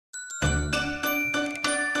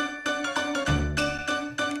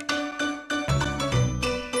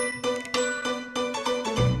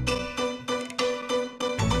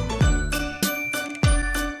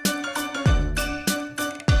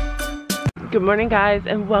Good morning guys,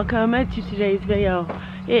 and welcome to today's video.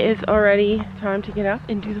 It is already time to get up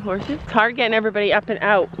and do the horses. It's hard getting everybody up and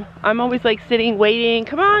out. I'm always like sitting waiting,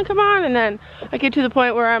 come on, and then I get to the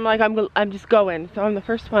point where I'm like, I'm just going. So I'm the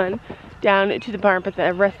first one down to the barn, but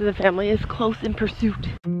the rest of the family is close in pursuit.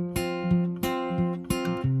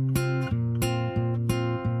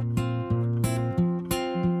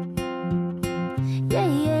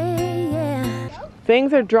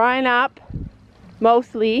 Things are drying up.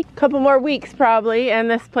 Mostly. A couple more weeks probably, and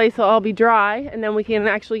this place will all be dry, and then we can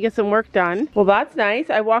actually get some work done. Well, that's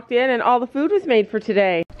nice. I walked in and all the food was made for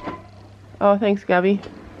today. Oh, thanks, Gabby.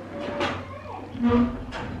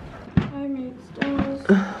 I need stools.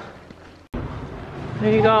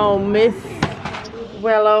 There you go, Miss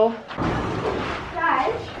Willow.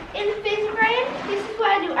 Guys, in 5th grade, this is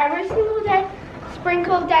what I do. Every single day,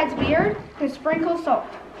 sprinkle Dad's beard and sprinkle salt.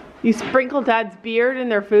 You sprinkle Dad's beard in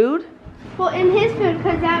their food? Well, in his food,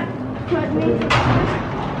 because that's what makes him.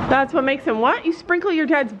 That's what makes him what? You sprinkle your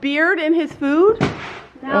dad's beard in his food?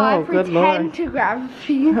 No, I pretend to grab a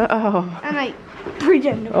piece. Oh. And I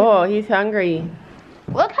pretend to. Oh, he's hungry.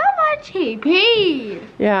 Look how much he peed.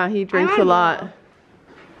 Yeah, he drinks a lot.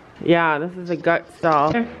 Yeah, this is a gut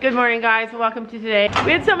stall. Good morning guys, welcome to today.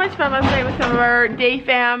 We had so much fun last night with some of our day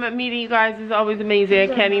fam. Meeting you guys is always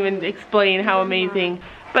amazing. I can't even explain how amazing.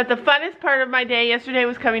 But the funnest part of my day yesterday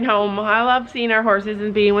was coming home. I love seeing our horses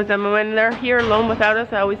and being with them. And when they're here alone without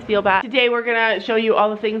us, I always feel bad. Today we're gonna show you all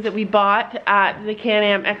the things that we bought at the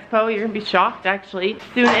Can-Am Expo. You're gonna be shocked actually. As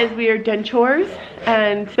soon as we are done chores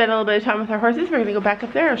and spend a little bit of time with our horses, we're gonna go back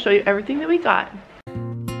up there. I'll show you everything that we got.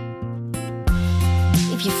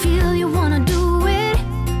 If you feel you wanna do it,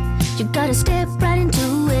 you gotta step right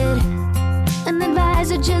into it. An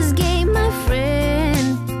advisor just gave my friend.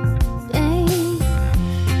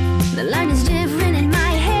 The line is different in my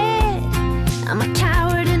head. I'm a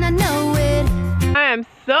coward and I know it. I am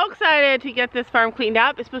so excited to get this farm cleaned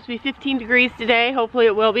up. It's supposed to be 15 degrees today. Hopefully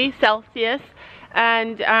it will be Celsius.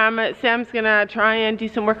 And Sam's gonna try and do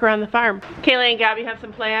some work around the farm. Kayla and Gabby have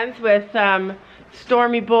some plans with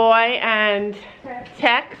Stormy Boy and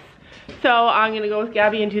Tex. So I'm gonna go with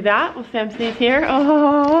Gabby and do that while Sam stays here.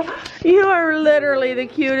 Oh, you are literally the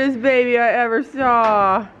cutest baby I ever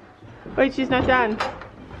saw. Wait, she's not done.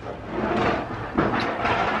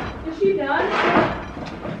 Is she done?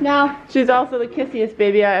 No. She's also the kissiest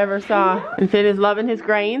baby I ever saw. And Finn is loving his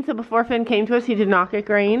grain. So before Finn came to us, he did not get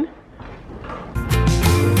grain.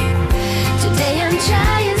 Today I'm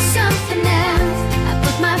trying something else. I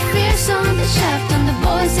put my fears on the shelf and the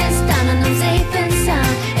voices down and I'm safe and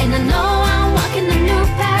sound. And I know I'm walking a new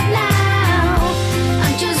path now.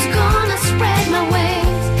 I'm just gonna spread my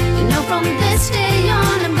wings. You know from this day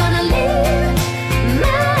on I'm gonna live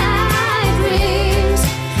my dreams.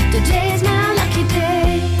 Today is my lucky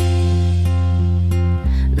day.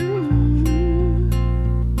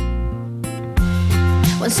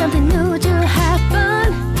 Want something new to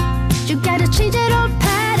happen, you gotta change that old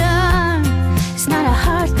pattern. It's not a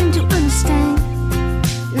hard thing to understand.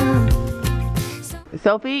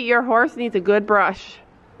 Sophie, your horse needs a good brush.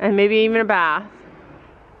 And maybe even a bath.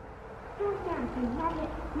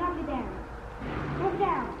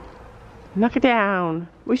 Knock it down.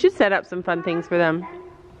 We should set up some fun things for them.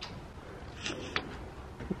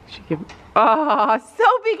 Oh,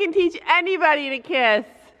 Sophie can teach anybody to kiss.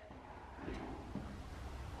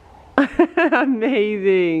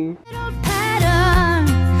 Amazing.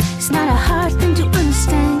 It's not a hard thing to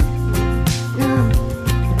understand.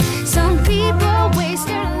 Some people waste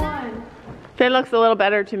their life. Finn looks a little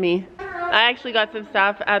better to me. I actually got some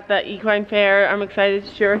stuff at the equine fair. I'm excited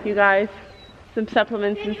to share with you guys some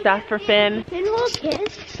supplements and stuff for Finn. Finn will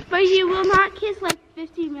kiss, but he will not kiss like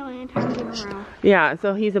 50 million times in a row. Yeah,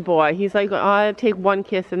 so he's a boy. He's like, oh, I'll take one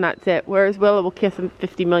kiss and that's it. Whereas Willow will kiss him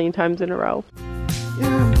 50 million times in a row.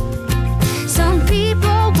 Some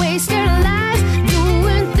people waste their lives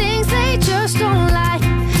doing things they just don't like.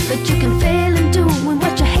 But you can fail in doing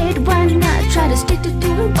what you hate. Why not try to stick to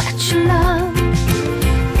doing what you love?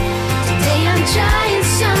 Today I'm trying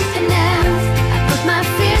something else. I put my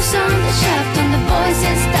fears on the shelf and the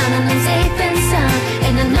voices down and I'm safe and sound.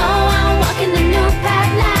 And I know I'm walking a new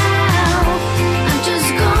path now. I'm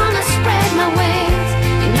just gonna spread my wings.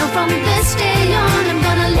 You know from this day on I'm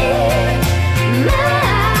gonna live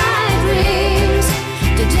my dreams.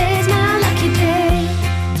 Today's my lucky day.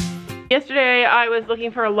 Yesterday I was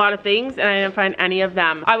looking for a lot of things and I didn't find any of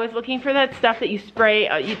them. I was looking for that stuff that you spray,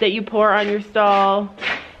 that you pour on your stall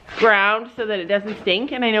ground so that it doesn't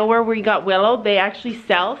stink. And I know where we got Willow, they actually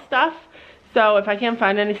sell stuff. So if I can't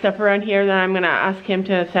find any stuff around here, then I'm gonna ask him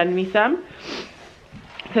to send me some.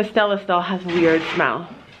 Because Stella still has a weird smell.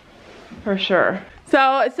 For sure.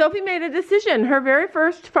 So Sophie made a decision. Her very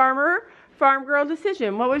first farm girl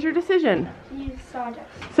decision. What was your decision? Use sawdust.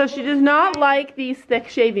 So she does not like these thick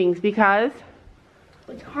shavings because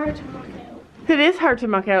It's hard to muck out. it is hard to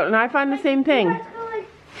muck out, and I find the same thing. You guys go like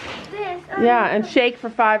this. Yeah, and shake for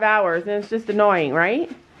 5 hours, and it's just annoying, right?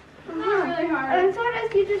 It's not really hard. And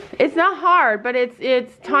sawdust, you just. It's not hard, but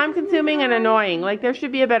it's time consuming and annoying. Like, there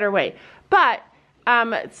should be a better way. But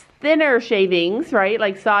thinner shavings, right,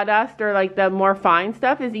 like sawdust or like the more fine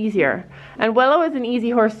stuff is easier. And Willow is an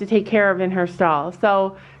easy horse to take care of in her stall.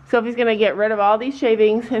 So Sophie's gonna get rid of all these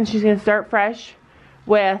shavings and she's gonna start fresh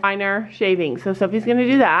with finer shavings. So Sophie's gonna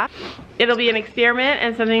do that. It'll be an experiment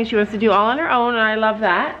and something she wants to do all on her own, and I love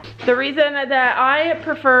that. The reason that I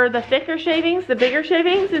prefer the thicker shavings, the bigger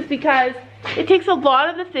shavings, is because it takes a lot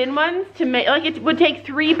of the thin ones to make, like it would take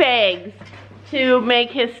 3 bags to make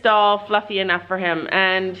his stall fluffy enough for him,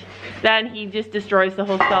 and then he just destroys the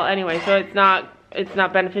whole stall anyway. So it's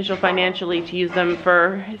not beneficial financially to use them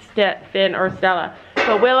for Finn or Stella.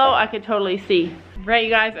 So Willow, I could totally see. Right,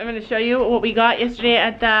 you guys, I'm going to show you what we got yesterday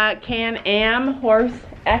at the Can-Am Horse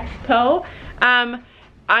Expo.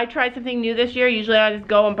 I tried something new this year. Usually I just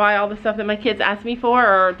go and buy all the stuff that my kids ask me for,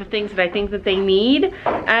 or the things that I think that they need.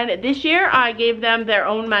 And this year I gave them their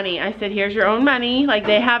own money. I said, here's your own money. Like,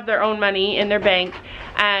 they have their own money in their bank.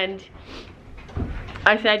 And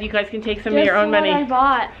I said, you guys can take some of your own money. I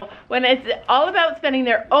bought. When it's all about spending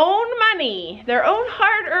their own money, their own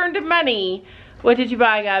hard-earned money. What did you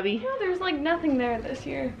buy, Gabby? No, there's like nothing there this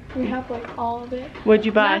year. We have like all of it. What'd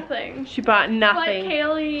you buy? Nothing. She bought nothing. Like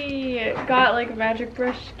Kaylee got like a magic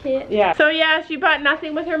brush kit. Yeah. So yeah, she bought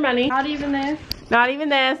nothing with her money. Not even this. Not even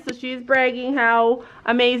this. So she's bragging how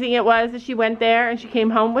amazing it was that she went there and she came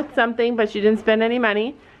home with something, but she didn't spend any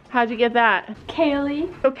money. How'd you get that?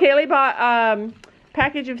 Kaylee. So Kaylee bought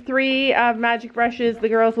package of 3 of magic brushes. The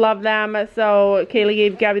girls love them. So Kaylee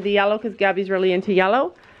gave Gabby the yellow because Gabby's really into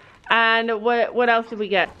yellow. And what else did we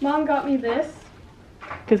get? Mom got me this.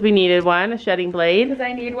 Because we needed one, a shedding blade. Because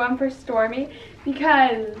I need one for Stormy.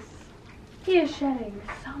 Because he is shedding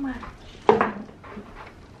so much.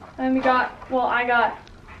 And I got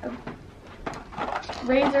a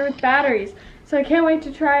razor with batteries. So I can't wait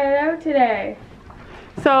to try it out today.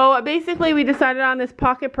 So basically we decided on this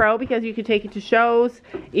Pocket Pro because you could take it to shows.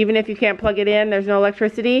 Even if you can't plug it in, there's no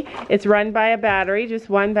electricity. It's run by a battery, just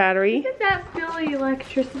one battery. Isn't that still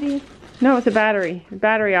electricity? No, it's a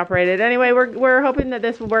battery operated. Anyway, we're hoping that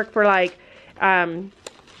this will work for like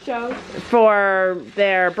Shows. for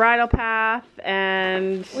their bridle path,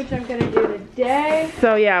 and Which I'm gonna do today.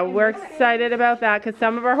 so yeah, we're excited about that because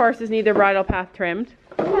some of our horses need their bridle path trimmed.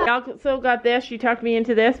 I also got this. She talked me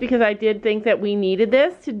into this because I did think that we needed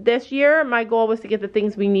this year. My goal was to get the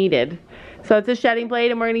things we needed. So it's a shedding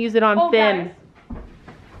blade and we're going to use it on Finn. Guys.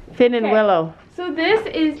 Finn and Okay. Willow. So this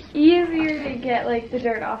is easier to get like the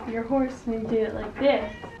dirt off your horse when you do it like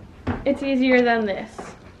this. It's easier than this.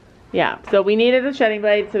 Yeah, so we needed a shedding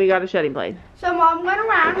blade, so we got a shedding blade. So Mom went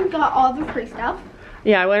around and got all the free stuff.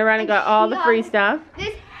 Yeah, I went around and got all the free stuff.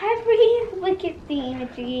 This heavy wicket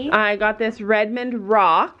thingy. I got this Redmond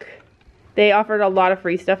Rock. They offered a lot of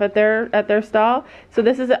free stuff at their stall. So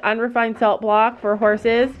this is an unrefined salt block for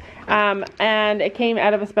horses, and it came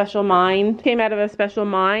out of a special mine.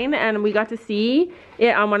 And we got to see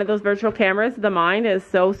it on one of those virtual cameras. The mine is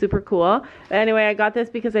so super cool. Anyway, I got this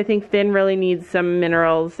because I think Finn really needs some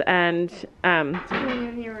minerals, and Going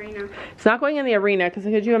in the arena. it's not going in the arena because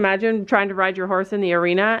could you imagine trying to ride your horse in the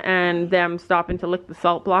arena and them stopping to lick the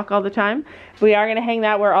salt block all the time? We are going to hang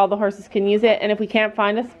that where all the horses can use it, and if we can't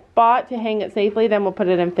find a spot to hang it safely, then we'll put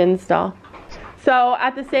it in Finn's stall. So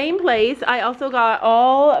at the same place, I also got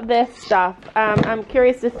all this stuff. I'm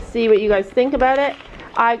curious to see what you guys think about it.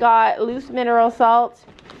 I got loose mineral salt.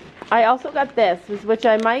 I also got this, which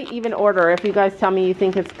I might even order if you guys tell me you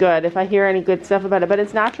think it's good, if I hear any good stuff about it. But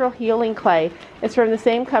it's natural healing clay. It's from the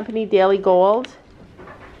same company, Daily Gold.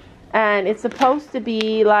 And it's supposed to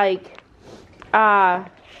be like,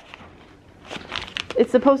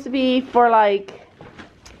 it's supposed to be for like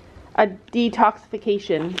a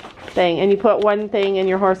detoxification thing, and you put one thing in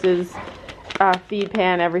your horse's feed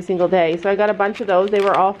pan every single day. So I got a bunch of those. They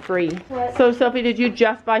were all free. What? So Sophie, did you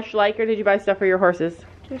just buy Schleich or did you buy stuff for your horses?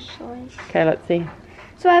 Just showing. Okay, let's see.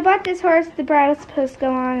 So I bought this horse. The bridle's supposed to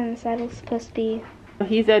go on, and the saddle's supposed to be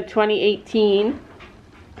He's a 2018,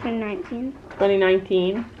 2019.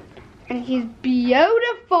 2019. And he's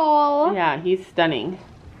beautiful. Yeah, he's stunning.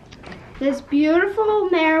 This beautiful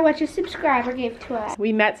mare, which a subscriber gave to us.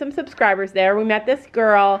 We met some subscribers there. We met this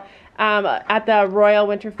girl at the Royal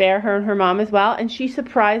Winter Fair, her and her mom as well, and she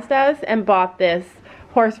surprised us and bought this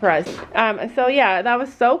horse for us. So yeah, that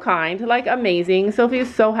was so kind, like amazing. Sophie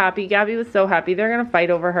was so happy. Gabby was so happy. They're gonna fight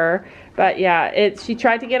over her, but yeah, she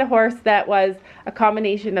tried to get a horse that was a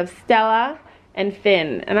combination of Stella and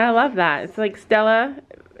Finn, and I love that. It's like Stella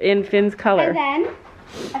in Finn's color. And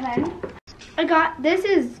then I got, this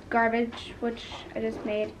is garbage, which I just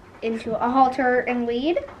made into a halter and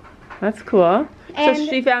lead. That's cool. And so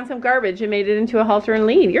she found some garbage and made it into a halter and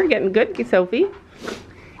lead. You're getting good, Sophie.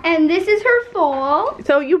 And this is her foal.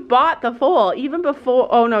 So you bought the foal even before,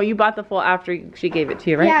 oh no, you bought the foal after she gave it to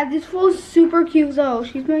you, right? Yeah, this foal's super cute though.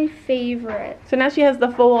 She's my favorite. So now she has the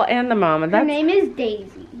foal and the mama. Her name is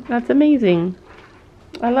Daisy. That's amazing.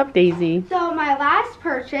 I love Daisy. So my last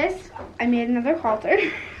purchase, I made another halter.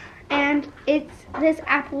 And it's this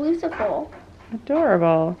Appaloosa foal.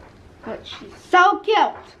 Adorable. But she's so cute.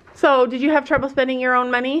 So did you have trouble spending your own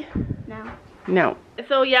money? No. No.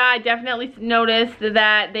 So yeah, I definitely noticed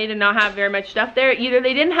that they did not have very much stuff there. Either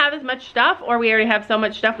they didn't have as much stuff, or we already have so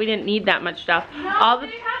much stuff we didn't need that much stuff. No, they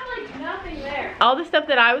have like nothing there. All the stuff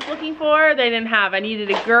that I was looking for, they didn't have. I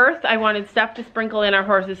needed a girth. I wanted stuff to sprinkle in our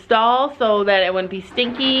horse's stall so that it wouldn't be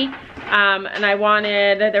stinky. And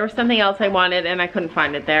there was something else I wanted and I couldn't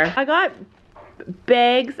find it there. I got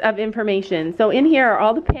bags of information. So in here are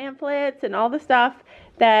all the pamphlets and all the stuff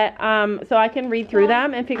that so I can read through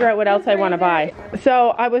them and figure out what else I want to buy. So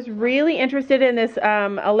I was really interested in this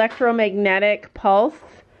electromagnetic pulse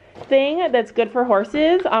thing that's good for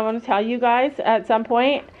horses. I want to tell you guys at some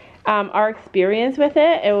point our experience with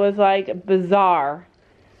it. It was like bizarre,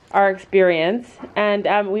 our experience,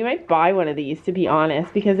 and we might buy one of these, to be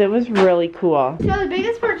honest, because it was really cool. So the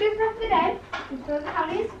biggest purchase of the day is for the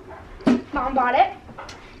ponies. Mom bought it.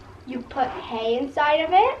 You put hay inside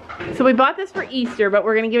of it. So we bought this for Easter, but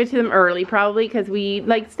we're gonna give it to them early, probably, because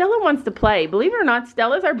Stella wants to play. Believe it or not,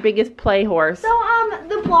 Stella's our biggest play horse. So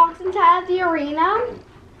the blocks inside of the arena,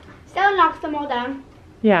 Stella knocks them all down.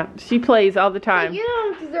 Yeah, she plays all the time. So you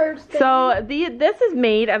don't deserve to. So this is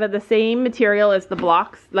made out of the same material as the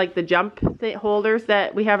blocks, like the jump holders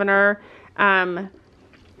that we have in our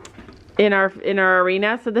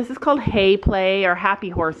arena. So this is called hay play, or happy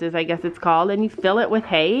horses, I guess it's called, and you fill it with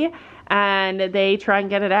hay and they try and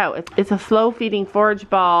get it out. It's a slow feeding forage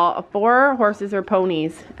ball for horses or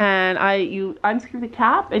ponies, and you unscrew the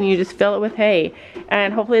cap and you just fill it with hay,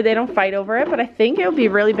 and hopefully they don't fight over it, but I think it would be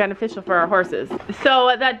really beneficial for our horses.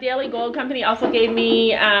 So that Daily Gold company also gave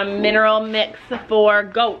me mineral mix for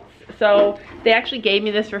goats. So they actually gave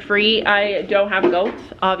me this for free. I don't have goats,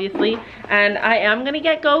 obviously, and I am gonna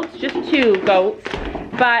get goats, just 2 goats,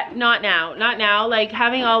 but not now. Not now. Like,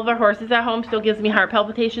 having all of our horses at home still gives me heart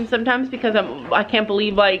palpitations sometimes, because I can't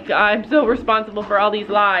believe, like, I'm so responsible for all these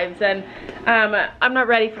lives, and I'm not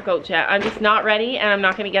ready for goats yet. I'm just not ready, and I'm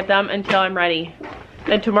not gonna get them until I'm ready.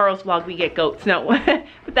 Then tomorrow's vlog we get goats. No,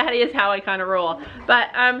 but that is how I kind of roll. But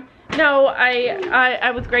no,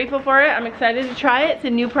 I was grateful for it. I'm excited to try it. It's a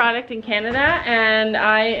new product in Canada, and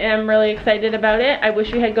I am really excited about it. I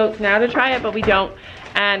wish we had goats now to try it, but we don't,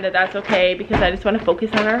 and that's okay, because I just want to focus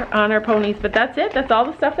on our ponies. But that's it. That's all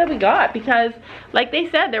the stuff that we got, because like they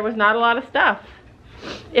said, there was not a lot of stuff.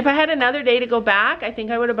 If I had another day to go back, I think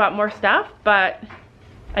I would have bought more stuff, but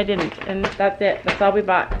I didn't, and that's it. That's all we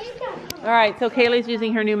bought. All right, so Kaylee's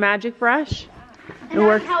using her new magic brush. It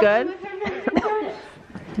works good.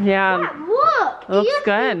 Yeah, look, it looks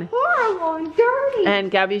good. Horrible and dirty. And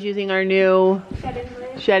Gabby's using our new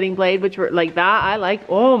shedding blade, which we're like that. I like.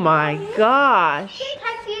 Oh my gosh!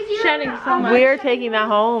 Shedding so much. We're taking that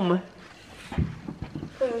home.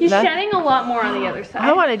 He's shedding a lot more on the other side.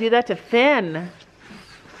 I want to do that to Finn.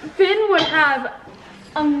 Finn would have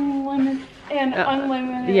unlimited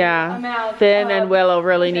yeah. amount. Finn and Willow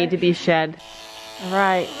really need to be shed. All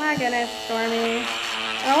right. Oh my goodness, Stormy.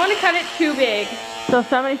 I don't want to cut it too big. So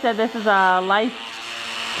somebody said this is a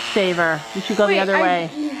lifesaver. You should go the other way.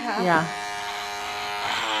 Yeah.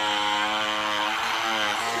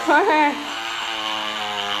 Okay.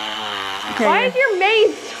 Why is your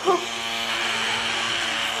maid so...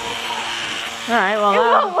 All right, well, It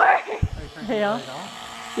won't work.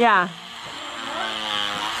 Yeah.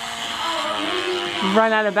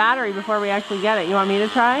 Run out of battery before we actually get it. You want me to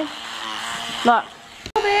try? Look.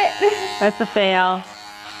 That's a fail.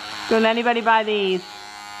 Don't anybody buy these.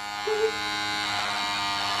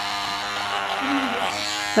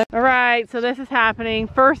 All right, so this is happening.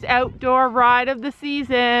 First outdoor ride of the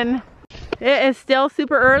season. It is still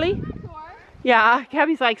super early. Yeah,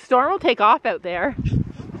 Gabby's like, Storm will take off out there.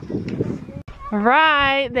 All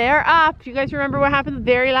right, they're up. Do you guys remember what happened the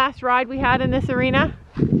very last ride we had in this arena?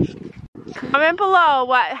 Comment below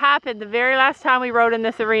what happened the very last time we rode in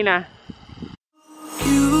this arena.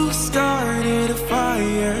 You started a fire.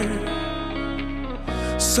 fire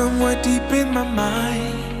somewhere deep in my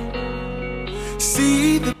mind.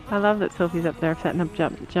 See the I love that Sophie's up there setting up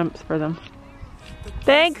jumps for them.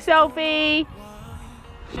 Thanks, Sophie!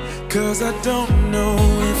 'cause I don't know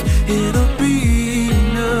if it'll be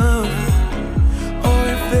enough or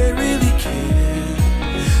if they really care.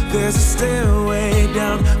 There's a stairway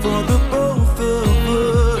down for the both of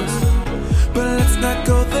us, but let's not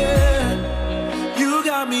go there. You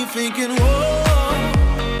got me thinking, whoa,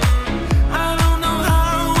 I don't know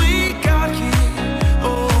how we got here.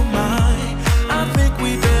 Oh my, I think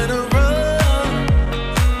we better run.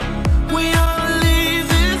 We ought to leave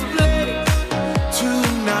this place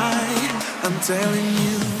tonight, I'm telling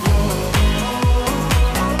you.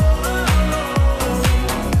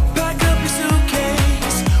 Pack up your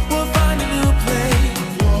suitcase, we'll find a new place.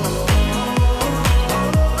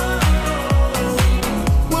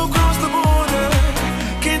 We'll cross the border,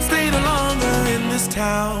 can't stay no longer in this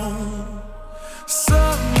town.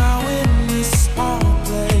 Somehow in this small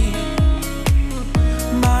place,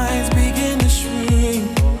 minds begin to shrink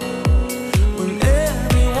when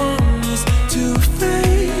everyone is too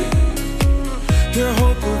fake. Your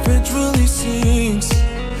hope eventually sinks,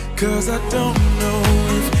 'cause I don't know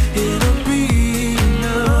if it'll be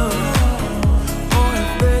enough or if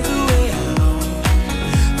there's a way out.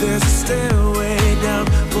 There's a stairway down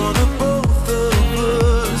for the both of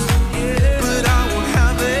us, but I won't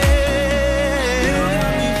have it.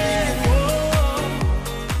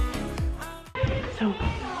 So,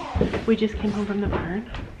 we just came home from the barn,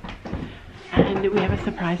 and we have a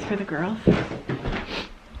surprise for the girls.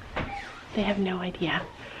 They have no idea.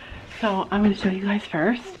 So, I'm going to show you guys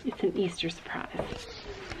first. It's an Easter surprise.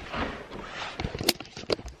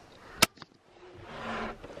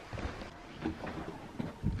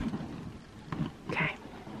 Okay.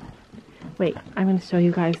 Wait, I'm going to show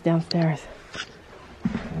you guys downstairs.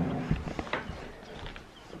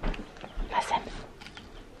 Listen.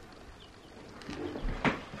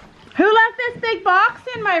 Who left this big box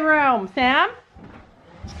in my room, Sam?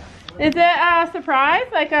 Is it a surprise,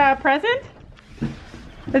 like a present?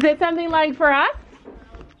 Is it something like for us?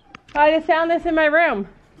 I just found this in my room.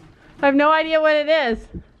 I have no idea what it is.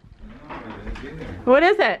 What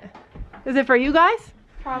is it? Is it for you guys?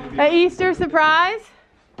 Probably. An Easter surprise?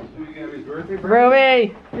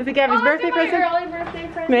 Ruby, is it Gabby's birthday present? Early birthday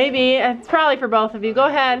present. Maybe. It's probably for both of you. Go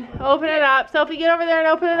ahead. Open it up. Sophie, get over there and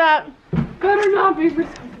open it up. Better not be for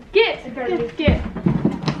Get.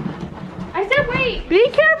 I said wait. Be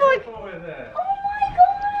careful. Oh my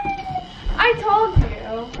god. I told you.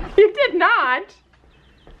 You did not.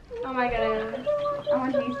 Oh my god. I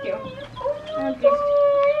want these two.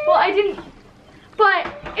 Well, I didn't. But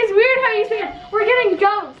it's weird how you say it. We're getting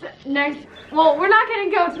goats next. Well, we're not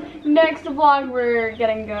getting goats. Next vlog, we're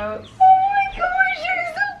getting goats. Oh my gosh,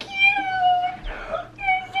 you're so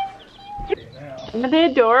cute. Are they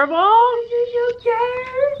adorable? You're so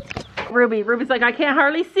cute. Ruby's like, I can't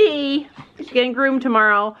hardly see. She's getting groomed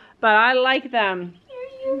tomorrow, but I like them.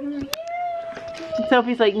 And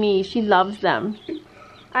Sophie's like me. She loves them.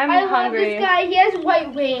 I'm I love hungry. this guy. He has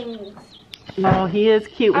white wings. Oh, he is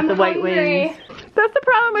cute with I'm the white hungry. wings. That's the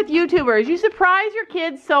problem with YouTubers. You surprise your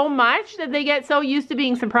kids so much that they get so used to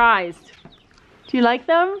being surprised. Do you like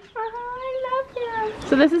them? I love him.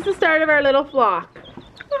 So this is the start of our little flock.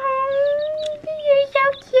 You're so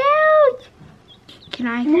cute. Can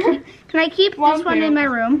I keep this one in my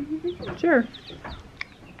room? Sure.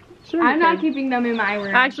 Sure. I'm you not can. keeping them in my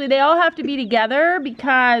room. Actually, they all have to be together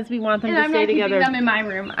because we want them and to I'm stay not together. keeping them in my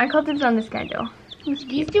room. I called dibs on this guy though.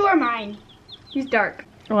 These two are mine. He's dark.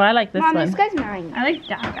 Oh, I like this Mom, one. this guy's mine. I like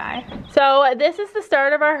that guy. So this is the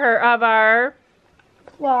start of our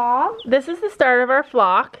Wow. This is the start of our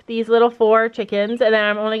flock. These little 4 chickens, and then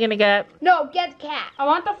I'm only gonna get. No, get the cat. I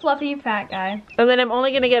want the fluffy fat guy. And then I'm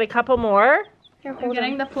only gonna get a couple more, Here, I'm hold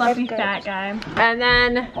getting on. the fluffy That's good. fat guy. and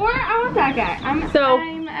then. Or I want that guy. I'm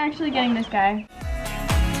actually getting this guy.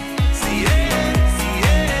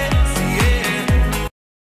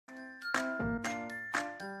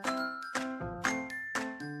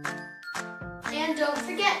 And don't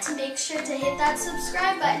forget to make sure to hit that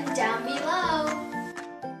subscribe button down below.